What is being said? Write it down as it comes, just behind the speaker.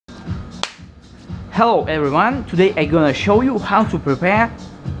Hello everyone, today I'm gonna show you how to prepare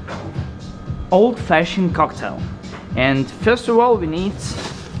old-fashioned cocktail. And first of all we need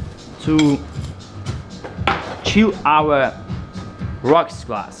to chill our rocks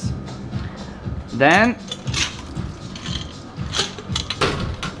glass. Then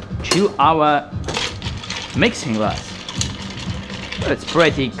chill our mixing glass. It's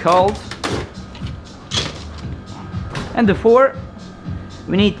pretty cold. And before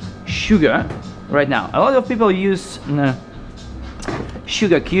we need sugar. Right now, a lot of people use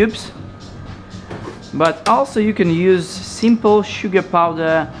sugar cubes, but also you can use simple sugar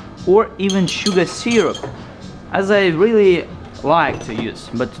powder or even sugar syrup, as I really like to use.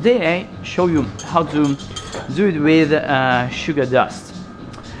 But today I show you how to do it with sugar dust.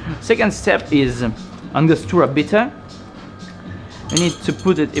 Second step is Angostura bitter. You need to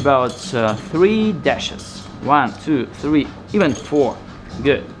put it about 3 dashes. 1, 2, 3, even 4.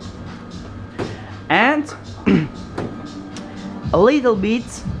 Good. And a little bit,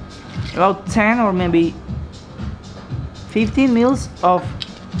 about 10 or maybe 15 mils of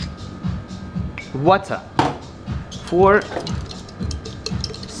water for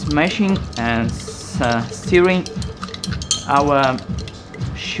smashing and stirring our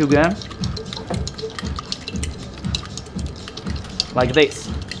sugar like this.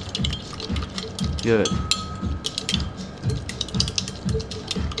 Good.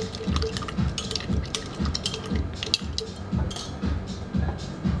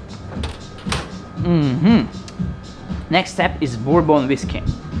 Next step is bourbon whiskey,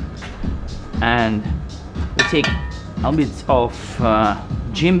 and we take a bit of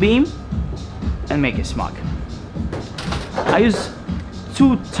Jim Beam and make a smoke. I use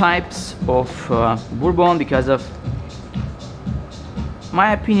 2 types of bourbon because of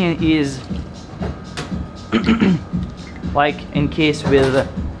my opinion is like in case with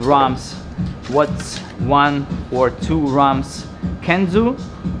rums, what 1 or 2 rums can do,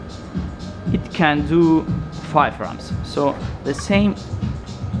 it can do 5 rums. So the same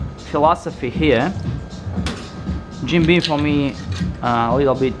philosophy here. Jim Beam for me a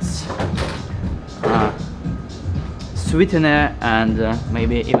little bit sweetener and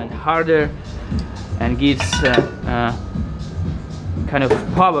maybe even harder, and gives kind of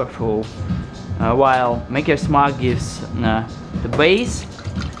powerful, while Maker's Mark gives the base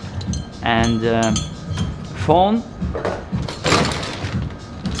and phone.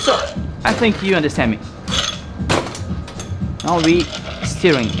 So I think you understand me. Now we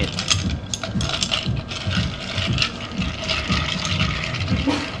stirring it.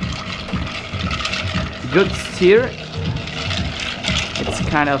 Good stir. It's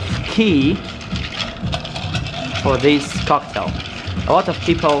kind of key for this cocktail. A lot of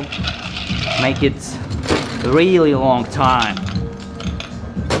people make it a really long time,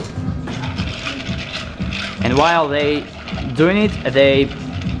 and while they doing it, they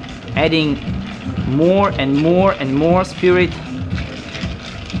adding more and more and more spirit,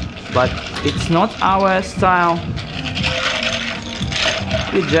 but it's not our style.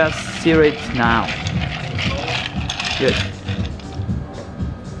 We just stir it now. Good.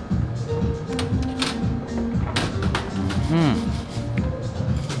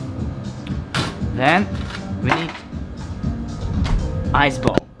 Then we need ice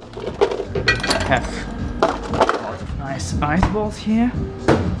ball. I have a lot of nice ice balls here.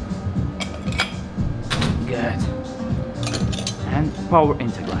 Good. And pour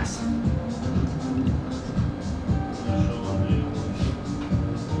into glass.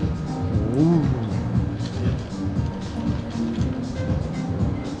 Ooh.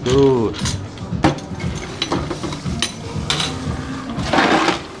 Good.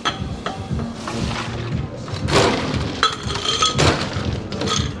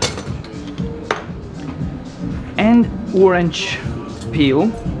 And orange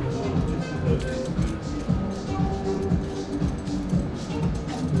peel.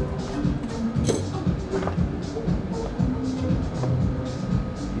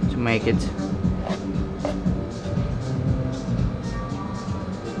 To make it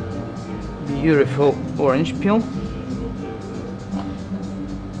beautiful orange peel.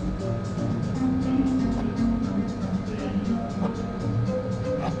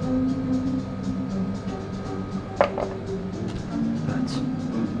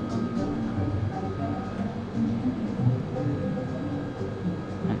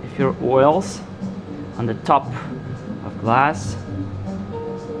 And if your oils on the top of glass.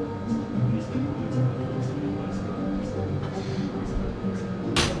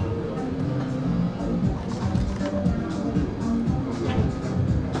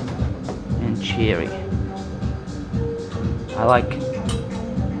 And cherry. I like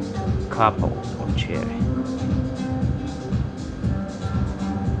couple of cherry.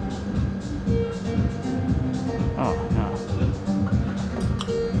 Oh no.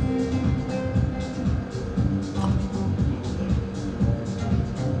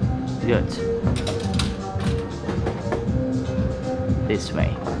 Good. This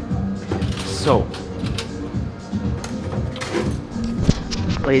way. So,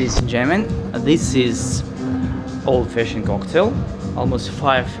 ladies and gentlemen, this is old-fashioned cocktail. Almost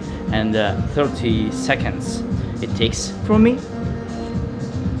 5 and 30 seconds it takes from me,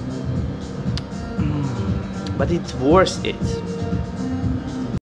 but it's worth it.